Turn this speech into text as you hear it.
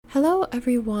Hello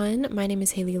everyone, my name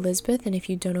is Haley Elizabeth, and if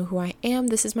you don't know who I am,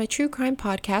 this is my true crime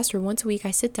podcast where once a week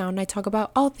I sit down and I talk about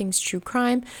all things true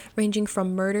crime, ranging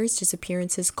from murders,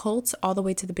 disappearances, cults, all the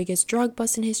way to the biggest drug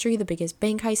bust in history, the biggest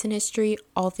bank heist in history,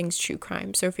 all things true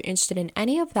crime. So if you're interested in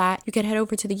any of that, you can head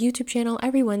over to the YouTube channel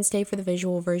every Wednesday for the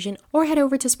visual version, or head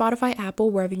over to Spotify,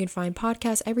 Apple, wherever you can find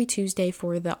podcasts every Tuesday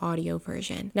for the audio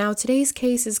version. Now today's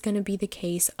case is going to be the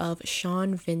case of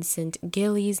Sean Vincent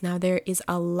Gillies. Now there is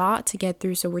a lot to get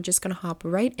through, so we're just gonna hop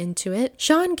right into it.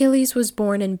 Sean Gillies was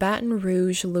born in Baton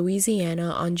Rouge,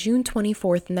 Louisiana on June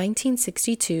 24th,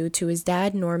 1962 to his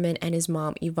dad Norman and his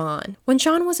mom Yvonne. When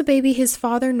Sean was a baby, his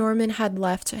father Norman had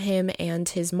left him and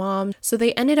his mom, so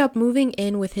they ended up moving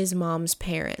in with his mom's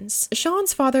parents.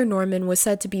 Sean's father Norman was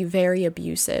said to be very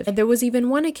abusive, and there was even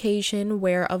one occasion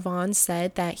where Yvonne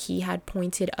said that he had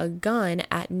pointed a gun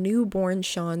at newborn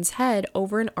Sean's head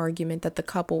over an argument that the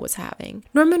couple was having.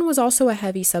 Norman was also a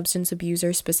heavy substance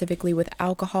abuser, specifically with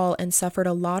alcohol, and suffered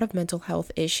a lot of mental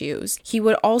health issues. He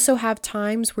would also have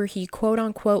times where he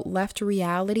quote-unquote left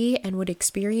reality and would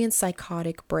experience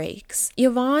psychotic breaks.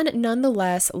 Yvonne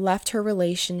nonetheless left her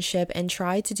relationship and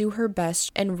tried to do her best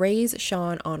and raise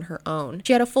Sean on her own.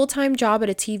 She had a full-time job at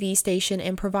a TV station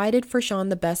and provided for Sean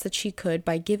the best that she could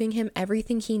by giving him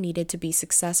everything he needed to be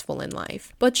successful in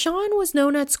life. But Sean was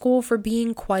known at school for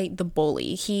being quite the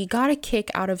bully. He got a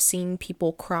kick out of seeing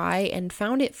people cry and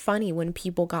found it funny when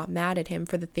people got mad at him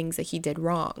for the things that he did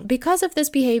wrong. Because of this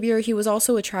behavior, he was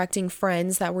also attracting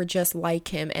friends that were just like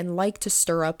him and liked to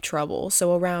stir up trouble.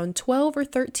 So around 12 or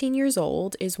 13 years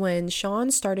old is when Sean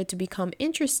started to become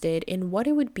interested in what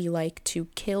it would be like to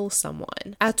kill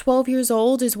someone. At 12 years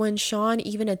old is when Sean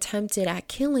even attempted at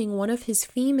killing one of his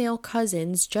female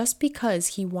cousins just because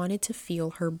he wanted to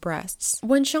feel her breasts.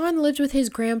 When Sean lived with his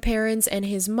grandparents and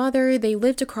his mother, they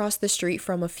lived across the street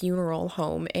from a funeral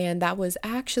home, and that was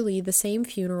actually the same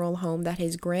funeral home that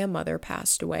his grandmother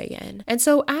passed away in. And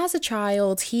so as a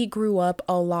child, he grew up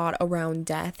a lot around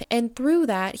death, and through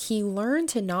that, he learned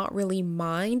to not really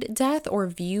mind death or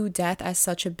view death as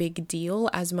such a big deal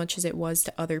as much as it was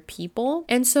to other people.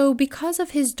 And so because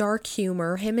of his dark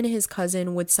humor, him and his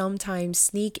cousin would sometimes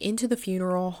sneak into the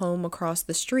funeral home across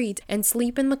the street and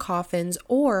sleep in the coffins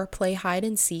or play hide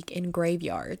and seek in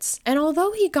graveyards. And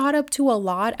although he got up to a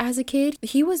lot as a kid,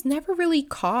 he was never really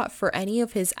caught for any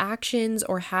of his actions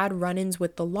or had run-ins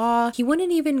with the law. He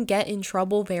wouldn't even get in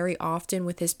trouble very often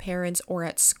with his parents or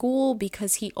at school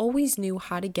because he always knew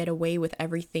how to get away with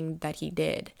everything that he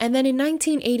did. And then in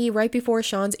 1980, right before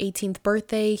Sean's 18th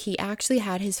birthday, he actually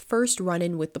had his first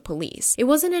run-in with the police. It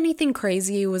wasn't anything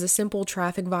crazy, it was a simple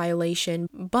traffic violation,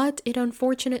 but it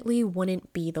unfortunately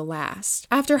wouldn't be the last.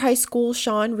 After high school,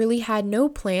 Sean really had no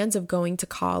plans of going to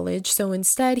college, so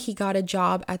instead he got a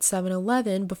job at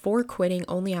 7-Eleven before quitting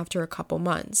only after a couple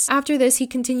months. After this, he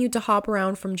continued to hop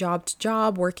around from job to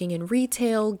job, working in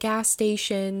retail, gas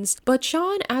stations, but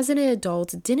Sean, as an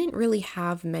adult, didn't really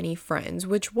have many friends,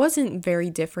 which wasn't very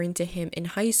different to him in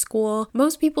high school.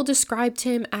 Most people described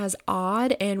him as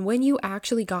odd, and when you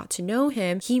actually got to know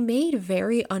him, he made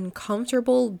very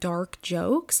uncomfortable, dark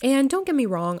jokes. And don't get me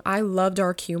wrong, I love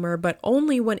dark humor, but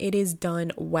only when it is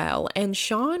done well. And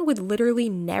Sean would literally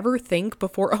never think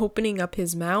before opening up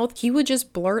his mouth. He would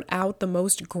just blurt out the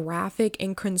most graphic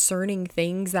and concerning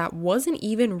things that wasn't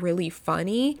even really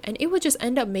funny, and it would just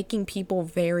end up making people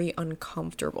very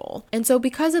uncomfortable. And so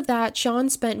because of that, Sean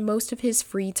spent most of his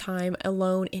free time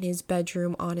alone in his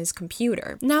bedroom on his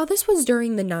computer. Now this was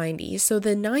during the 90s, so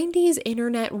the 90s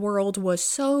internet world was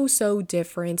so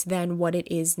different than what it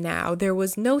is now. There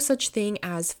was no such thing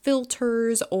as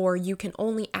filters, or you can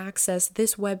only access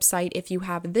this website if you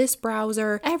have this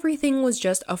browser. Everything was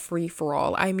just a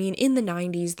free-for-all. I mean, in the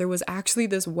 90s, there was actually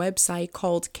this website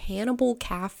called Cannibal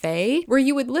Cafe, where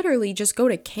you would literally just go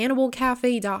to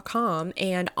cannibalcafe.com,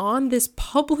 and on this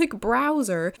public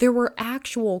browser, there were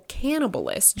actual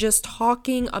cannibalists just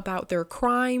talking about their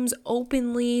crimes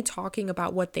openly, talking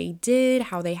about what they did,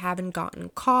 how they haven't gotten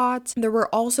caught. There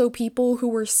were also people who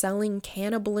were selling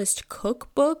cannibalist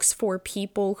cookbooks for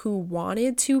people who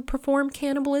wanted to perform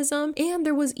cannibalism, and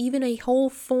there was even a whole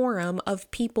forum of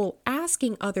people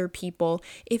asking other people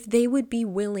if they would be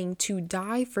willing to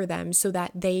die for them so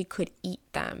that they could eat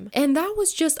them. And that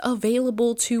was just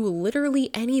available to literally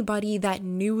anybody that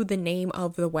knew the name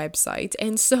of the website.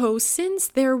 And so since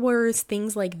there were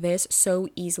things like this so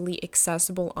easily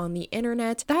accessible on the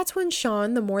internet, that's when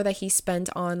Sean, the more that he spent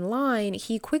online,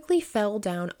 he quickly fell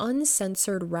down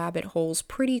uncensored rabbit holes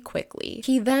pretty quickly.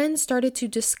 He then started to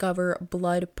discover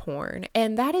blood porn,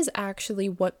 and that is actually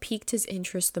what piqued his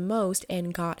interest the most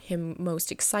and got him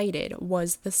most excited,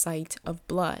 was the sight of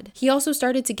blood. He also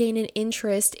started to gain an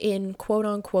interest in quote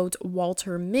quote-unquote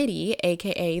Walter Mitty,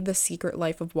 aka The Secret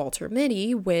Life of Walter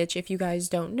Mitty, which, if you guys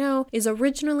don't know, is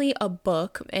originally a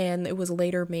book and it was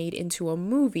later made into a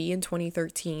movie in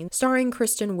 2013 starring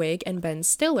Kristen Wiig and Ben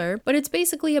Stiller, but it's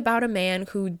basically about a man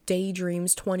who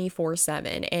daydreams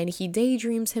 24/7, and he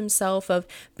daydreams himself of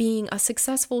being a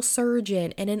successful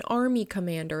surgeon and an army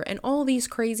commander and all these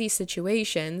crazy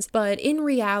situations, but in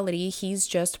reality he's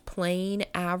just plain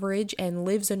average and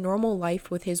lives a normal life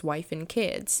with his wife and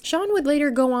kids. Sean would later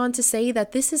go on to say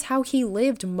that this is how he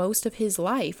lived most of his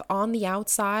life. On the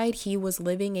outside, he was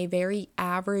living a very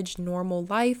average, normal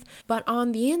life, but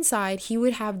on the inside, he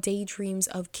would have daydreams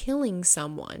of killing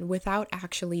someone without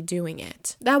actually doing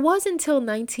it. That was until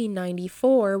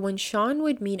 1994 when Sean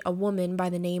would meet a woman by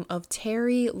the name of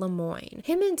Terry Lemoyne.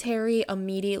 Him and Terry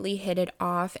immediately hit it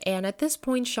off, and at this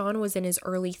point, Sean was in his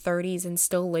early 30s and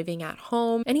still living at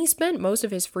home, and he spent most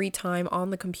of his free time on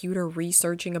the computer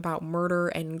researching about murder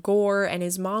and gore, and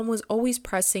his mom was always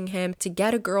pressing him to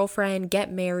get a girlfriend,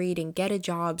 get married, and get a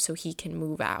job so he can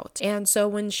move out. And so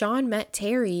when Sean met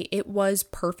Terry, it was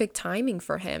perfect timing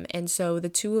for him, and so the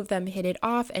two of them hit it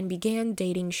off and began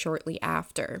dating shortly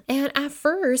after. And at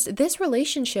first, this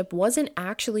relationship wasn't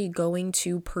actually going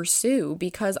to pursue,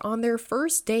 because on their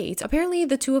first date, apparently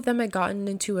the two of them had gotten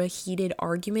into a heated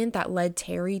argument that led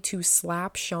Terry to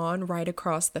slap Sean right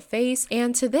across the face,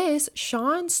 and to this,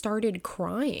 Sean started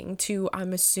crying to,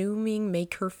 I'm assuming,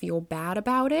 make her feel bad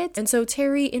about it. And so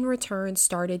Terry in return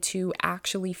started to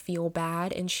actually feel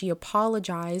bad, and she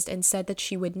apologized and said that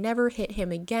she would never hit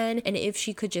him again, and if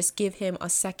she could just give him a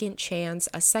second chance,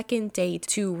 a second date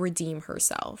to redeem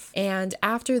herself. And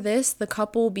after this, the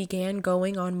couple began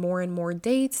going on more and more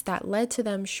dates that led to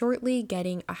them shortly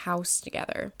getting a house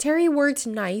together. Terry worked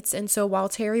nights, and so while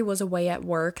Terry was away at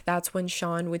work, that's when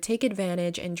Sean would take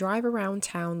advantage and drive around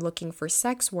town looking for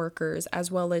sex workers,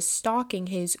 as well as stalking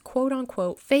his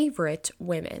quote-unquote favorite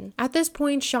women. At this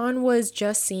point, Sean was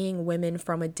just seeing women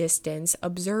from a distance,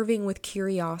 observing with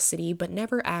curiosity, but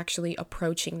never actually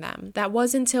approaching them. That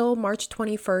was until March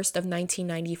 21st of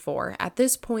 1994. At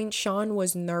this point, Sean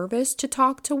was nervous to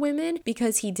talk to women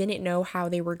because he didn't know how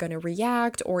they were going to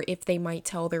react, or if they might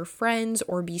tell their friends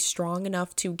or be strong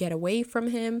enough to get away from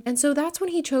him. And so that's when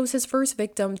he chose his first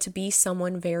victim to be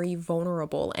someone very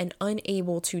vulnerable and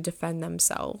unable to defend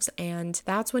themselves. And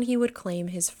that's when he would claim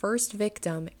his first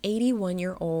victim,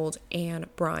 81-year-old Anne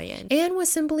Bryan. Anne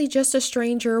was simply just a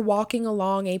stranger walking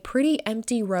along a pretty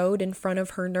empty road in front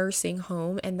of her nursing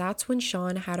home, and that's when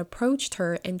Sean had approached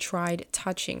her and tried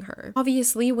touching her.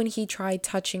 Obviously, when he tried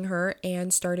touching her,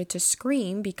 Anne started to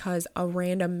scream because a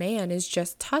random man is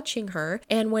just touching her,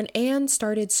 and when Anne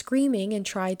started screaming and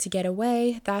tried to get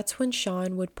away, that's when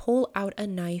Sean would pull out a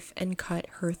knife and cut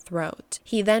her throat.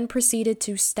 He then proceeded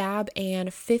to stab Anne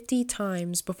 50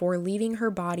 times before leaving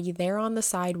her body there on the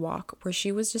sidewalk, where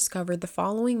she was discovered the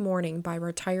following morning by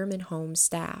retirement home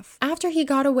staff. After he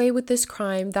got away with this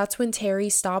crime, that's when Terry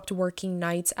stopped working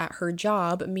nights at her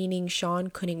job, meaning Sean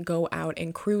couldn't go out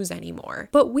and cruise anymore.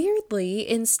 But weirdly,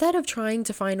 instead of trying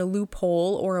to find a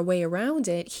loophole or a way around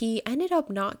it, he ended up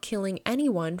not killing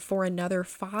anyone for another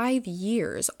 5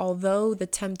 years, although the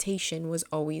temptation was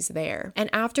always there. And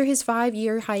after his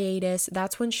 5-year hiatus,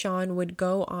 that's when Sean would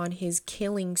go on his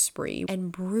killing spree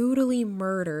and brutally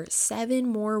murder 7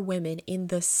 more women in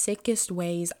the sickest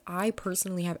ways I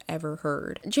personally have ever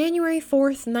heard. January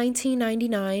 4th,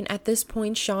 1999, at this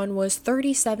point Sean was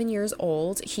 37 years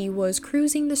old. He was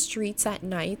cruising the streets at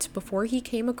night before he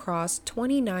came across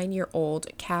 29-year-old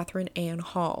Catherine Ann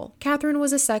Hall. Catherine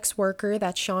was a sex worker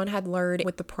that Sean had lured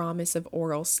with the promise of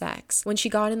oral sex. When she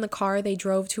got in the car, they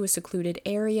drove to a secluded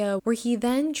area where he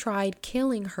then tried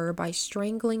killing her by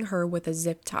strangling her with a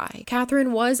zip tie.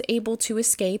 Catherine was able to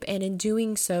escape, and in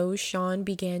doing so, Sean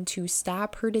began to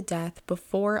stab her to death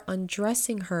before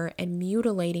undressing her and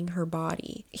mutilating her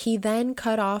body. He then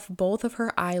cut off both of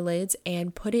her eyelids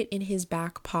and put it in his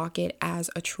back pocket as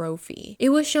a trophy. It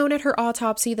was shown at her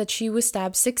autopsy that she was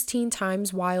stabbed 16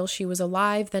 times while she was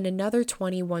alive, then another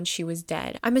 20 once she was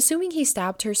dead. I'm assuming he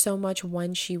stabbed her so much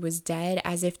when she was dead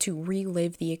as if to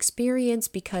relive the experience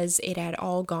because it had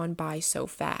all gone by so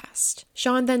fast.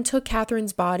 Sean then took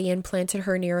Catherine's body and planted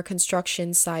her near a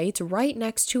construction site right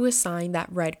next to a sign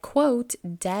that read, quote,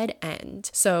 "dead end."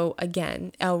 So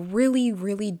again, a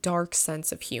really dark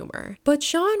sense of humor. But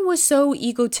Sean was so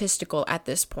egotistical at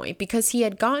this point because he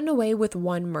had gotten away with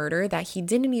one murder that he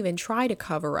didn't even try to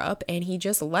cover up, and he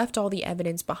just left all the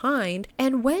evidence behind.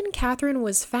 And when Catherine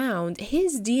was found,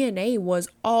 his DNA was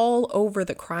all over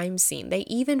the crime scene. They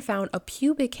even found a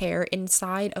pubic hair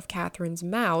inside of Catherine's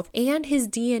mouth, and his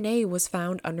DNA was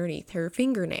found underneath her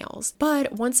fingernails.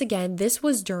 But once again, this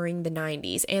was during the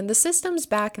 1990s, and the systems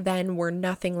back then were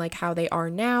nothing like how they are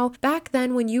now. Back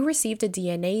then, when you received a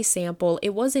DNA sample,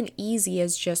 it wasn't easy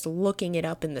as just looking it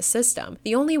up in the system.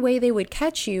 The only way they would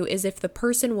catch you is if the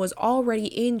person was already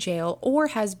in jail or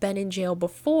has been in jail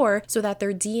before, so that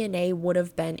their DNA would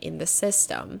have been in the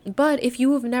system. But if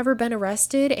you have never been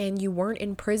arrested and you weren't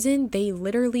in prison, they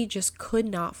literally just could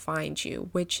not find you,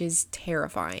 which is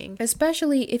terrifying,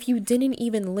 especially if you didn't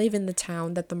even live in the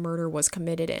town that the murder was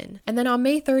committed in. And then on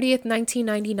May 30th,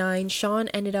 1999, Sean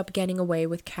ended up getting away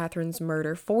with Catherine's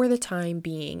murder for the time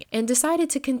being and decided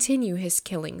to continue his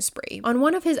killing spree. On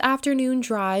one of his afternoon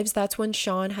drives, that's when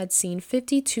Sean had seen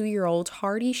 52-year-old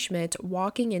Hardy Schmidt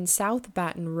walking in South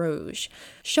Baton Rouge.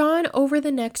 Sean, over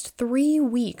the next 3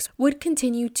 weeks, would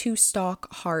continue to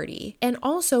stalk Hardy and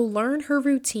also learn her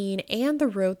routine and the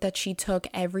route that she took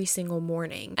every single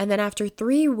morning. And then after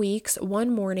 3 weeks, one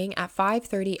morning at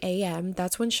 5:30 a.m.,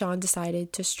 that's when Sean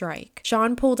decided to strike.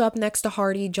 Sean pulled up next to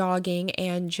Hardy jogging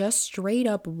and just straight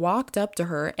up walked up to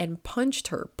her and punched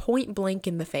her point blank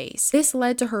in the face. This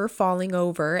led to her falling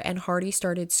over, and Hardy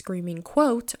started screaming,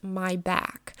 quote, "My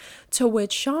back," to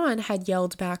which Sean had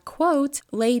yelled back, quote,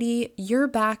 "Lady, your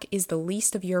back is the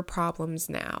least of your problems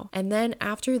now." And then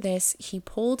after this, he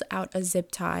pulled out a zip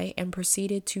tie and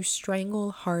proceeded to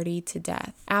strangle Hardy to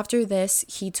death. After this,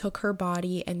 he took her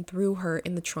body and threw her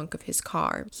in the trunk of his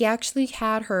car. He actually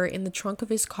had her in the trunk of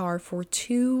his car for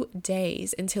 2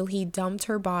 days until he dumped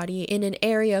her body in an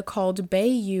area called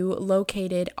Bayou,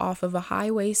 located off of a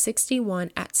Highway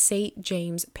 61 at St.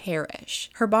 James Parish.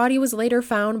 Her body was later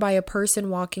found by a person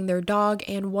walking their dog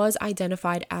and was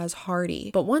identified as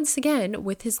Hardy. But once again,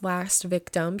 with his last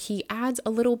victim, he adds a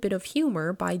little bit of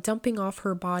humor by dumping off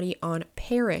her body on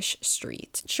Parish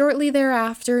Street. Shortly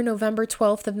thereafter, November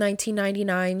 12th of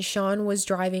 1999, Sean was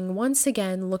driving once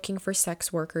again looking for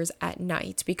sex workers at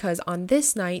night, because on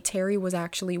this night, Terry was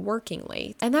actually working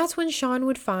late. And that's when Sean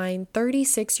would find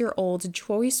 36-year-old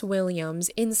Joyce Williams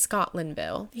in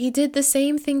Scotlandville. He did the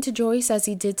same thing to Joyce as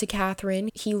he did to Catherine.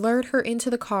 He lured her into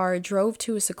the car, drove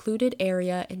to a secluded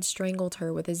area, and strangled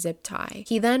her with a zip tie.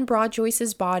 He then brought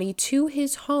Joyce's body to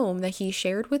his home that he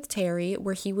shared with Terry,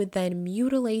 where he would then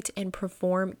mutilate and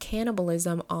perform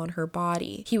cannibalism on her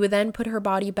body. He would then put her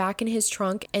body back in his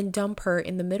trunk and dump her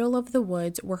in the middle of the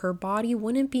woods, where her body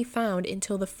wouldn't be found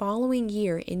until the following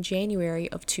year in January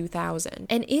of 2000.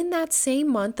 And in that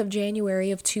same month of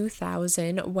January of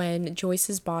 2000, when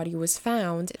Joyce's body was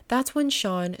found, that's when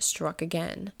Sean struck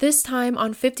again. This time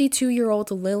on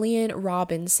 52-year-old Lillian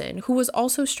Robinson, who was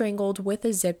also strangled with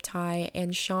a zip tie,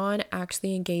 and Sean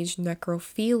actually engaged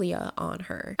necrophilia on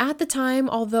her. At the time,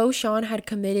 although Sean had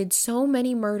committed so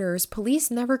many murders,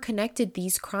 police never connected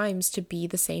these crimes to be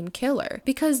the same killer,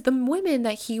 because the women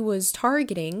that he was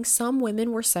targeting, some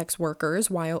women were sex workers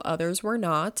while others were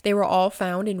not. They were all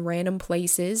found in random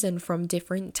places and from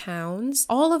different towns.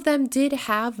 All of them did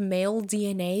have male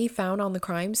DNA found on the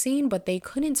crime scene, but they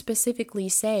couldn't specifically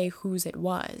say whose it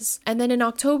was. And then in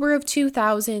October of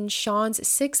 2000, Sean's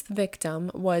 6th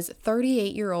victim was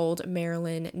 38-year-old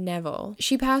Marilyn Neville.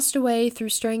 She passed away through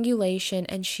strangulation,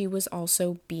 and she was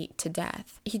also beat to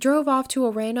death. He drove off to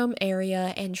a random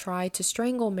area and tried to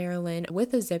strangle Marilyn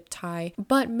with a zip tie,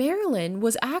 but Marilyn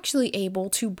was actually able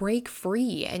to break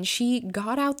free, and she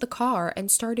got out the car and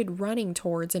started running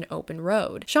towards an open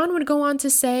road. Sean would go on to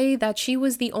say that she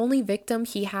was the only victim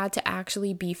he had to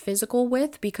actually be physical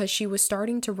with, because she was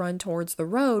starting to run towards the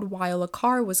road while a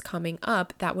car was coming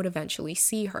up that would eventually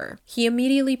see her. He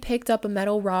immediately picked up a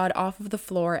metal rod off of the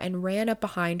floor and ran up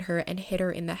behind her and hit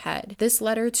her in the head. This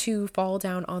led her to fall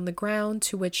down on the ground,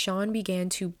 to which Sean began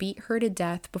to beat her to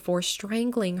death before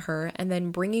strangling her and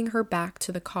then bringing her back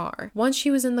to the car. Once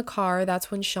she was in the car,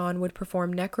 that's when Sean would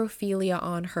perform necrophilia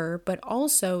on her, but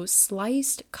also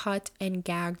sliced, cut, and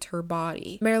gagged her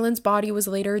body. Marilyn's body was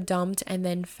later dumped and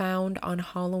then found on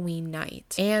Halloween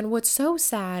night. And what's so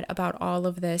sad about all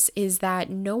of this is that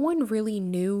no one really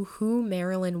knew who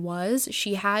Marilyn was.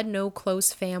 She had no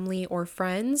close family or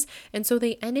friends, and so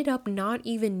they ended up not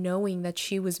even knowing that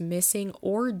she was missing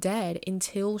or dead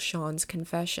until Sean's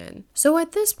confession. So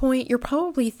at this point, you're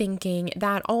probably thinking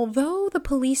that although the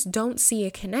police don't see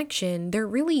a connection, there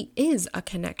really is a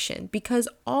connection, because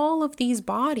all of these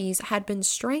bodies had been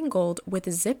strangled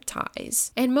with zip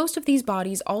ties. And most of these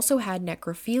bodies also had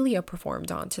necrophilia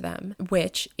performed onto them,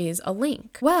 which is a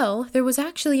link. Well, there was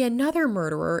actually another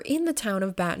murderer in the town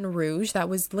of Baton Rouge that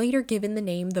was later given the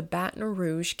name the Baton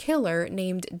Rouge Killer,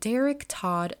 named Derek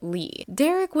Todd Lee.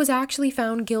 Derek was actually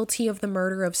found guilty of the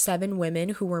murder of 7 women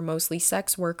who were mostly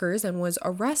sex workers, and was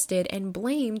arrested and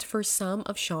blamed for some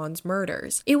of Sean's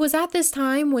murders. It was at this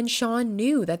time when Sean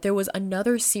knew that there was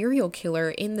another serial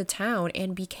killer in the town town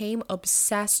and became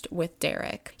obsessed with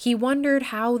Derek. He wondered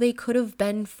how they could have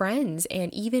been friends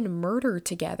and even murdered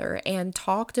together and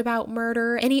talked about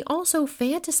murder, and he also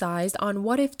fantasized on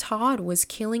what if Todd was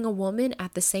killing a woman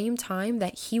at the same time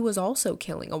that he was also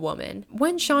killing a woman.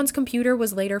 When Sean's computer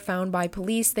was later found by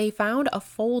police, they found a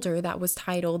folder that was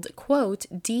titled, quote,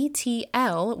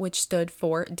 DTL, which stood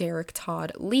for Derek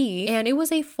Todd Lee, and it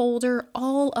was a folder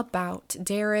all about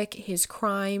Derek, his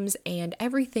crimes, and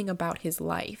everything about his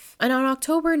life. And on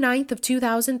October 9th of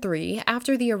 2003,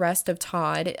 after the arrest of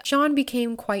Todd, Sean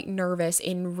became quite nervous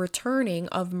in returning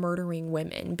of murdering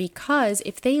women, because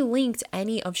if they linked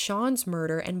any of Sean's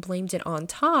murder and blamed it on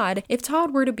Todd, if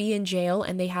Todd were to be in jail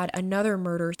and they had another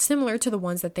murder similar to the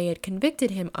ones that they had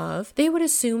convicted him of, they would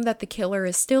assume that the killer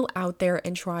is still out there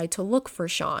and try to look for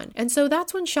Sean. And so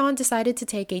that's when Sean decided to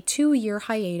take a 2-year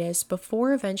hiatus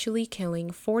before eventually killing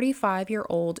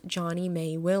 45-year-old Johnny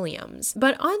Mae Williams.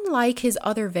 But unlike his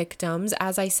other victims,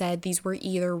 as I said, these were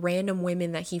either random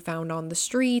women that he found on the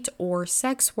street or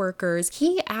sex workers,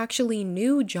 he actually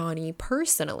knew Johnny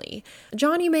personally.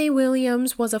 Johnny Mae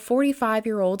Williams was a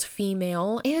 45-year-old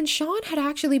female, and Sean had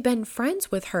actually been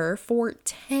friends with her for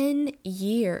 10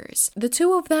 years. The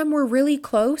two of them were really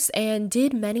close and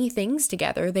did many things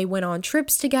together. They went on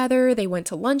trips together, they went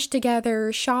to lunch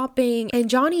together, shopping, and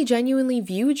Johnny genuinely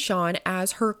viewed Sean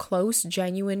as her close,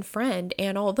 genuine friend,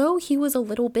 and although he was a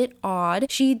little bit odd,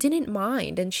 she didn't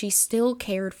mind and she still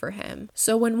cared for him.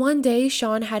 So when one day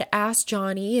Sean had asked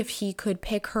Johnny if he could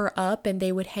pick her up and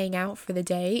they would hang out for the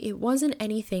day, it wasn't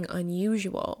anything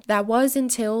unusual. That was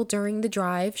until during the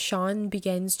drive, Sean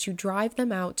begins to drive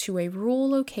them out to a rural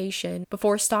location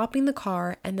before stopping the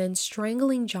car and then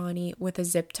strangling Johnny with a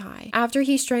zip tie. After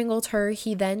he strangled her,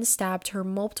 he then stabbed her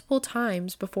multiple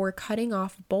times before cutting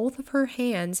off both of her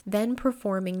hands, then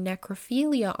performing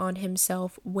necrophilia on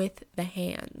himself with the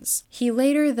hands. He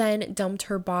later then dumped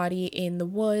her body in the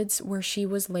woods where she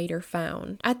was later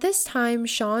found. At this time,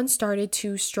 Sean started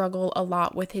to struggle a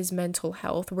lot with his mental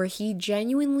health, where he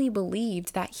genuinely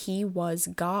believed that he was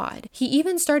God. He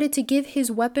even started to give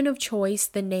his weapon of choice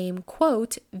the name,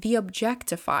 quote, the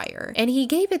objectifier. And he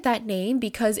gave it that name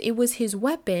because it was his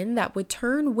weapon that would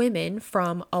turn women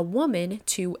from a woman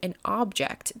to an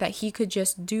object that he could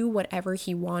just do whatever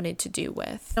he wanted to do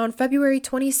with. On February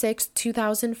 26,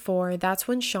 2004, that's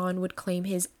when Sean would claim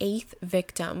his 8th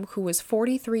victim, who was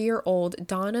 43-year-old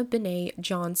Donna Benet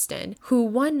Johnston, who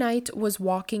one night was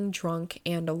walking drunk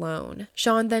and alone.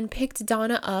 Sean then picked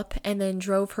Donna up and then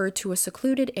drove her to a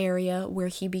secluded area where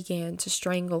he began to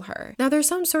strangle her. Now, there's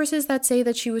some sources that say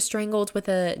that she was strangled with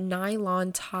a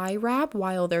nylon tie wrap,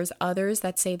 while there's others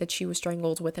that say that she was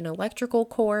strangled with an electrical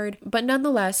cord, but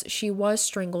nonetheless, she was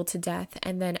strangled to death,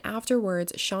 and then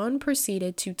afterwards, Sean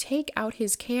proceeded to take out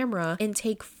his camera and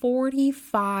take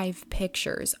 45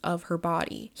 pictures of her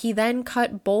body. He then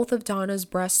cut both of Donna's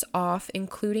breasts off,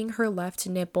 including her left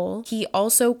nipple. He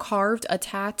also carved a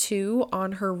tattoo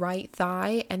on her right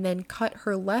thigh and then cut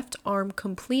her left arm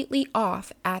completely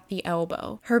off at the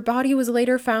elbow. Her body was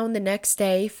later found the next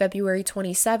day, February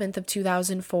 27th of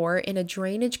 2004, in a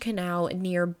drainage canal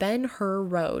near Ben Hur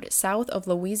Road, south of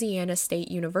Louisiana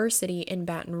State University in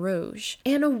Baton Rouge.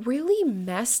 And a really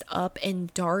messed up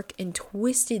and dark and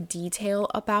twisted detail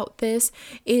about this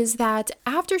is that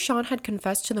after Sean had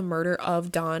confessed to the murder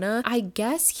of Donna, I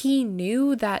guess he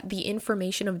knew that the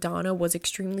information of Donna was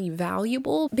extremely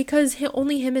valuable because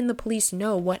only him and the police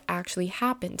know what actually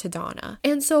happened to Donna.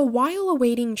 And so while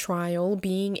awaiting trial,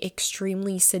 being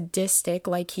extremely sadistic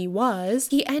like he was,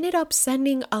 he ended up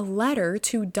sending a letter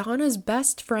to Donna's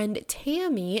best friend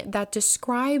Tammy that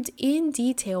described in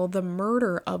detail the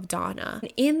murder of Donna.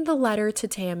 In the letter to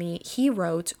Tammy, he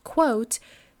wrote, quote,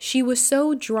 "She was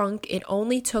so drunk it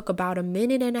only took about a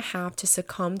minute and a half to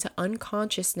succumb to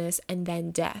unconsciousness and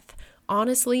then death.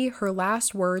 Honestly, her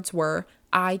last words were,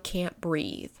 'I can't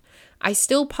breathe.' I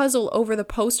still puzzle over the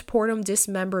postpartum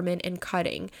dismemberment and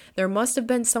cutting. There must have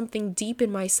been something deep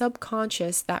in my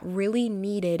subconscious that really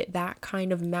needed that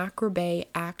kind of macabre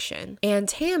action." And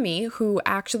Tammy, who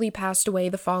actually passed away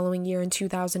the following year in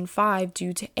 2005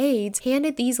 due to AIDS,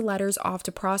 handed these letters off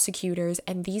to prosecutors,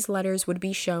 and these letters would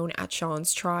be shown at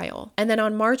Sean's trial. And then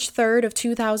on March 3rd of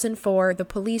 2004, the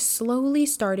police slowly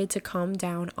started to come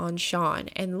down on Sean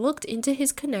and looked into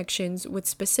his connections with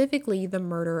specifically the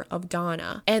murder of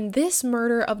Donna. And this this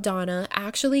murder of Donna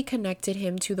actually connected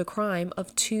him to the crime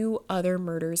of 2 other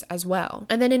murders as well.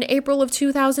 And then in April of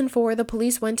 2004, the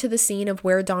police went to the scene of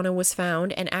where Donna was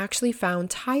found and actually found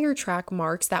tire track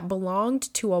marks that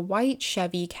belonged to a white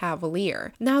Chevy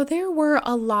Cavalier. Now, there were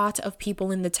a lot of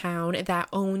people in the town that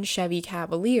owned Chevy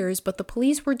Cavaliers, but the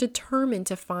police were determined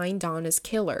to find Donna's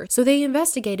killer. So they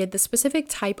investigated the specific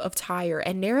type of tire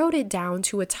and narrowed it down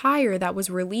to a tire that was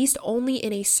released only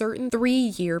in a certain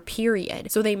 3-year period.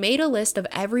 So they made a list of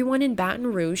everyone in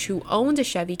Baton Rouge who owned a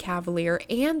Chevy Cavalier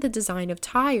and the design of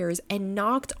tires and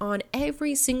knocked on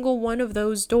every single one of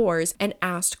those doors and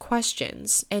asked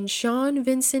questions. And Sean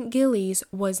Vincent Gillies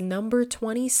was number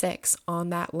 26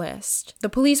 on that list. The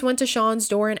police went to Sean's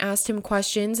door and asked him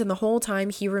questions, and the whole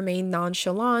time he remained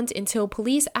nonchalant until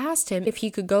police asked him if he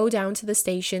could go down to the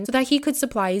station so that he could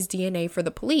supply his DNA for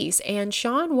the police. And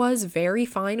Sean was very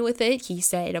fine with it. He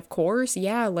said, of course,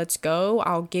 yeah, let's go.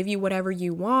 I'll give you whatever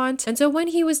you want. And so when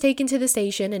he was taken to the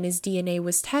station and his DNA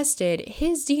was tested,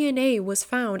 his DNA was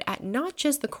found at not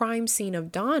just the crime scene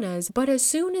of Donna's, but as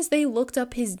soon as they looked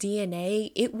up his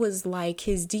DNA, it was like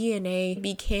his DNA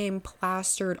became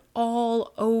plastered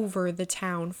all over the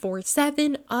town for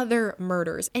 7 other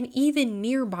murders and even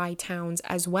nearby towns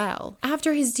as well.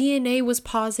 After his DNA was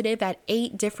positive at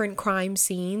 8 different crime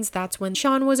scenes, that's when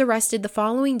Sean was arrested the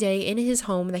following day in his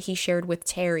home that he shared with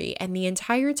Terry, and the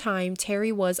entire time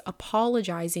Terry was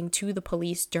apologizing to the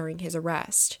police during his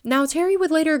arrest. Now, Terry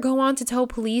would later go on to tell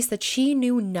police that she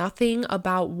knew nothing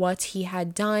about what he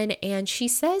had done, and she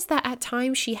says that at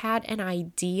times she had an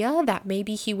idea that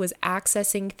maybe he was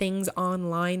accessing things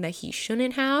online that he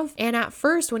shouldn't have, and at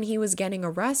first when he was getting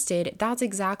arrested, that's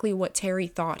exactly what Terry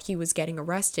thought he was getting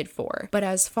arrested for. But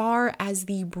as far as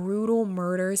the brutal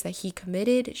murders that he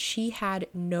committed, she had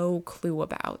no clue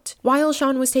about. While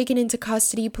Sean was taken into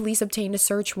custody, police obtained a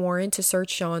search warrant to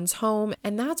search Sean's home,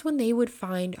 and that's when they would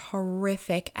find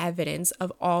horrific evidence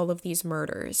of all of these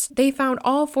murders. They found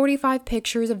all 45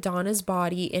 pictures of Donna's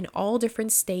body in all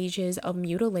different stages of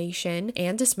mutilation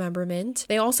and dismemberment.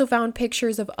 They also found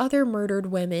pictures of other murdered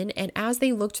women, and as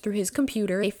they looked through his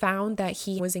computer, they found that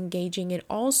he was engaging in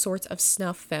all sorts of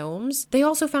snuff films. They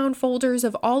also found folders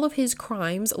of all of his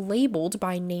crimes labeled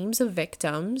by names of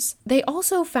victims. They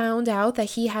also found out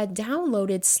that he had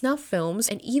downloaded snuff films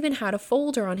and even had a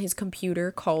folder on his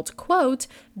computer called, quote,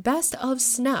 Best of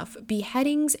Snuff,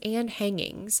 Beheadings and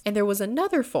Hangings. And there was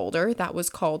another folder that was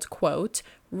called, quote,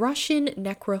 Russian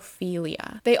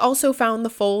necrophilia. They also found the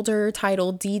folder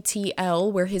titled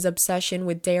DTL, where his obsession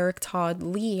with Derek Todd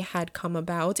Lee had come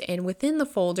about, and within the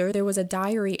folder there was a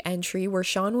diary entry where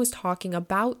Sean was talking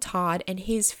about Todd and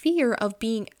his fear of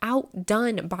being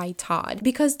outdone by Todd,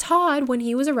 because Todd, when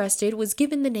he was arrested, was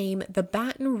given the name the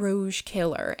Baton Rouge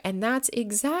Killer, and that's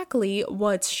exactly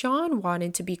what Sean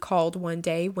wanted to be called one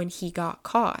day when he got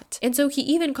caught. And so he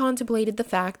even contemplated the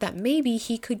fact that maybe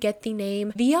he could get the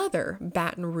name the other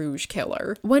Baton Rouge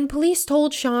Killer. When police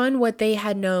told Sean what they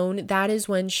had known, that is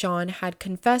when Sean had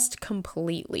confessed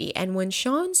completely. And when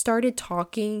Sean started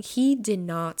talking, he did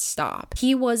not stop.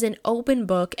 He was an open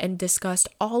book and discussed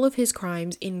all of his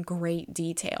crimes in great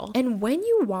detail. And when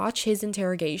you watch his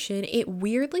interrogation, it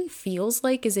weirdly feels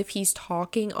like as if he's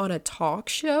talking on a talk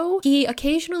show. He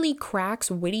occasionally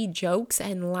cracks witty jokes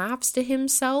and laughs to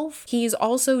himself. He's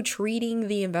also treating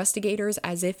the investigators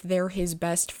as if they're his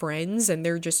best friends and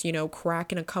they're just,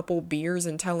 cracking a couple beers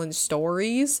and telling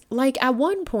stories. Like at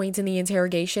one point in the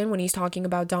interrogation, when he's talking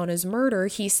about Donna's murder,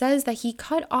 he says that he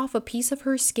cut off a piece of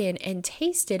her skin and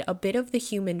tasted a bit of the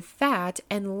human fat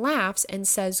and laughs and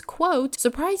says, quote,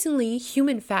 surprisingly,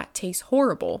 human fat tastes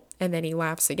horrible. And then he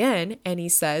laughs again and he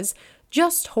says,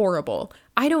 just horrible.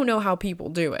 I don't know how people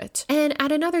do it. And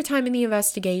at another time in the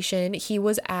investigation, he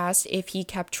was asked if he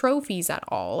kept trophies at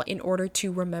all in order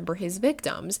to remember his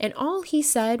victims. And all he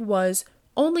said was,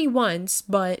 only once,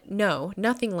 but no,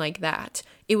 nothing like that.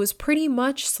 It was pretty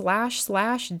much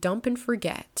 / dump and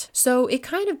forget. So it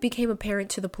kind of became apparent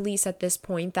to the police at this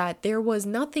point that there was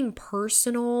nothing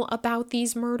personal about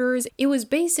these murders. It was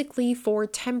basically for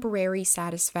temporary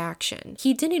satisfaction.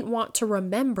 He didn't want to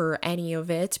remember any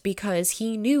of it because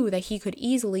he knew that he could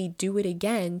easily do it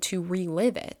again to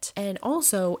relive it. And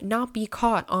also not be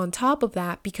caught on top of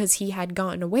that because he had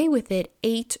gotten away with it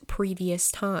 8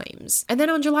 previous times. And then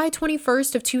on July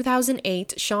 21st of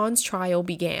 2008, Sean's trial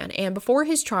began. And before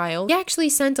his his trial, he actually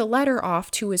sent a letter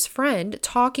off to his friend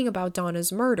talking about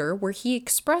Donna's murder, where he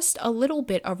expressed a little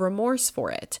bit of remorse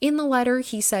for it. In the letter,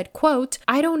 he said, quote,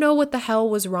 "I don't know what the hell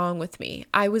was wrong with me.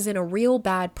 I was in a real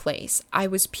bad place. I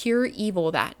was pure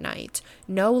evil that night.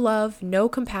 No love, no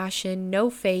compassion, no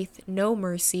faith, no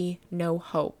mercy, no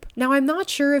hope." Now, I'm not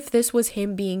sure if this was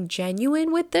him being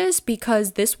genuine with this,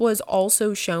 because this was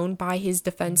also shown by his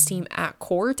defense team at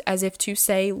court as if to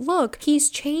say, look, he's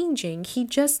changing. He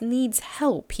just needs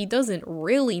help. He doesn't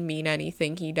really mean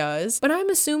anything he does. But I'm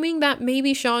assuming that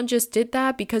maybe Sean just did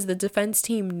that because the defense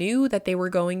team knew that they were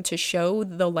going to show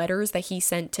the letters that he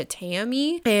sent to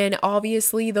Tammy. And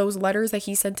obviously those letters that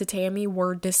he sent to Tammy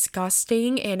were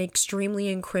disgusting and extremely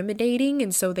incriminating.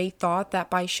 And so they thought that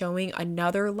by showing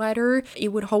another letter, it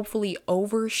would hopefully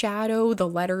overshadow the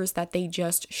letters that they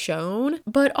just shown.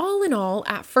 But all in all,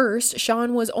 at first,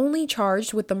 Sean was only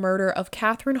charged with the murder of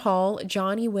Catherine Hall,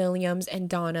 Johnny Williams, and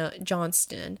Donna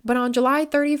Johnston. But on July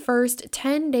 31st,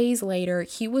 10 days later,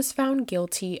 he was found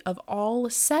guilty of all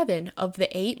 7 of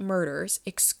the 8 murders,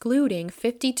 excluding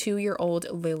 52-year-old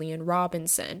Lillian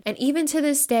Robinson. And even to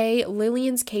this day,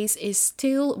 Lillian's case is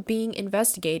still being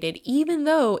investigated, even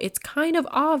though it's kind of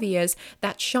obvious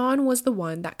that Sean was the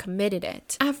one that committed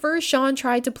it. At first, Sean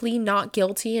tried to plead not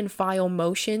guilty and file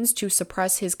motions to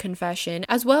suppress his confession,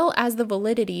 as well as the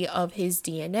validity of his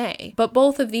DNA. But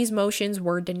both of these motions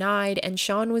were denied, and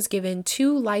Sean was given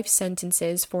 2 life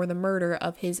sentences for the murder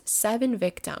of his 7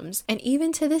 victims. And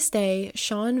even to this day,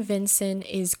 Sean Vincent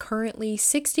is currently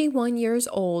 61 years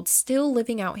old, still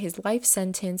living out his life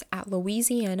sentence at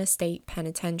Louisiana State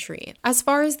Penitentiary. As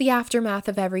far as the aftermath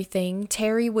of everything,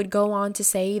 Terry would go on to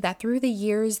say that through the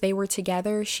years they were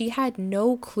together, she had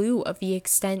no clue of the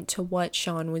extent to what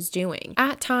Sean was doing.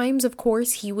 At times, of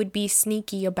course, he would be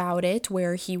sneaky about it,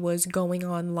 where he was going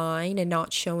online and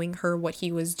not showing her what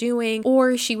he was doing,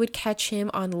 or she would catch him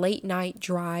on late night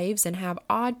drives and have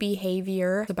odd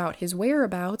behavior about his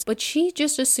whereabouts, but she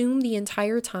just assumed the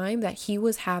entire time that he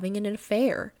was having an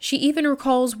affair. She even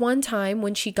recalls one time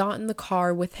when she got in the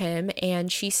car with him,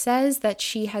 and she says that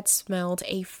she had smelled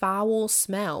a foul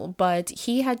smell, but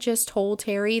he had just told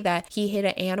Terry that he hit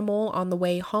an animal on the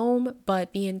way home,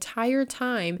 but the entire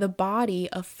time the body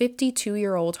of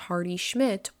 52-year-old Hardy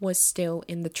Schmidt was still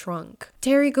in the trunk.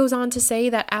 Terry goes on to say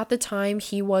that at the time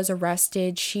he was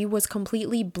arrested, she was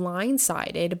completely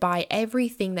blindsided by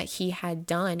everything that he had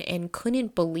done and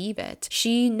couldn't believe it.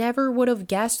 She never would have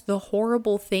guessed the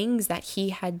horrible things that he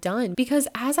had done, because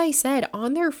as I said,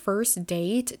 on their first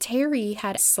date, Terry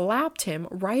had slapped him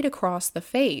right across the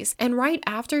face, and right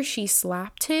after she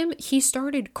slapped him, he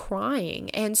started crying.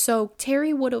 And so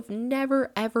Terry would have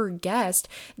never ever guessed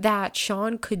that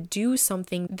Sean could do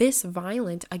something this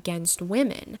violent against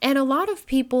women. And a lot of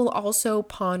people also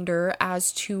ponder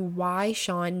as to why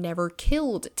Sean never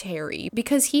killed Terry,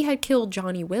 because he had killed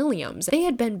Johnny Williams. They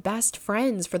had been best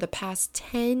friends for the past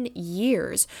 10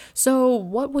 years. So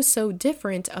what was so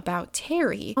different about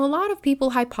Terry? A lot of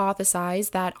people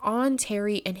hypothesize that on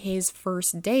Terry and his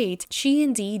first date, she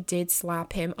indeed did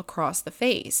slap him across the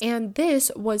face. And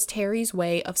this was Terry's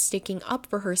way of sticking up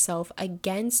for herself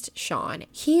against Sean.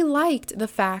 He liked the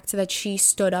fact that she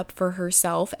stood up for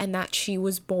herself and that she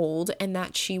was bold and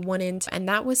that she wouldn't, and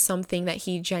that was something that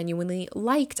he genuinely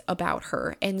liked about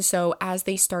her. And so as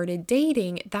they started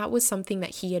dating, that was something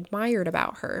that he admired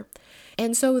about her.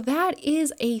 And so that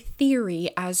is a theory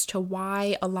as to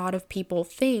why a lot of people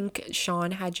think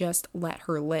Sean had just let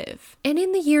her live. And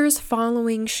in the years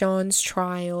following Sean's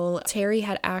trial, Terry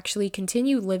had actually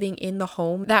continued living in the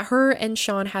home that her and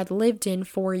Sean had lived in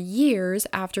for years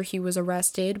after he was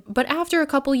arrested. But after a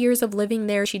couple years of living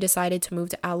there, she decided to move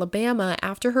to Alabama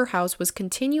after her house was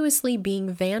continuously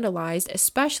being vandalized,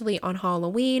 especially on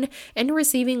Halloween, and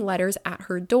receiving letters at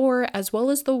her door, as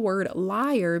well as the word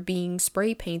liar being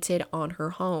spray painted on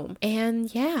her home.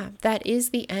 And yeah, that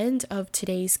is the end of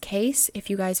today's case. If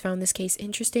you guys found this case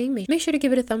interesting, make sure to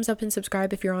give it a thumbs up and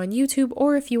subscribe if you're on YouTube,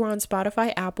 or if you are on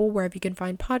Spotify, Apple, wherever you can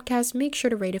find podcasts, make sure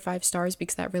to rate it 5 stars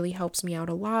because that really helps me out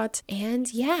a lot.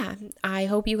 And yeah, I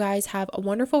hope you guys have a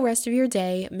wonderful rest of your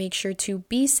day. Make sure to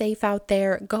be safe out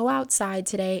there. Go outside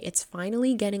today. It's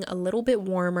finally getting a little bit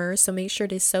warmer, so make sure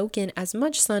to soak in as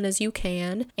much sun as you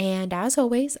can. And as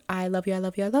always, I love you, I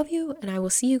love you, I love you, and I will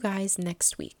see you guys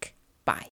next week. Bye.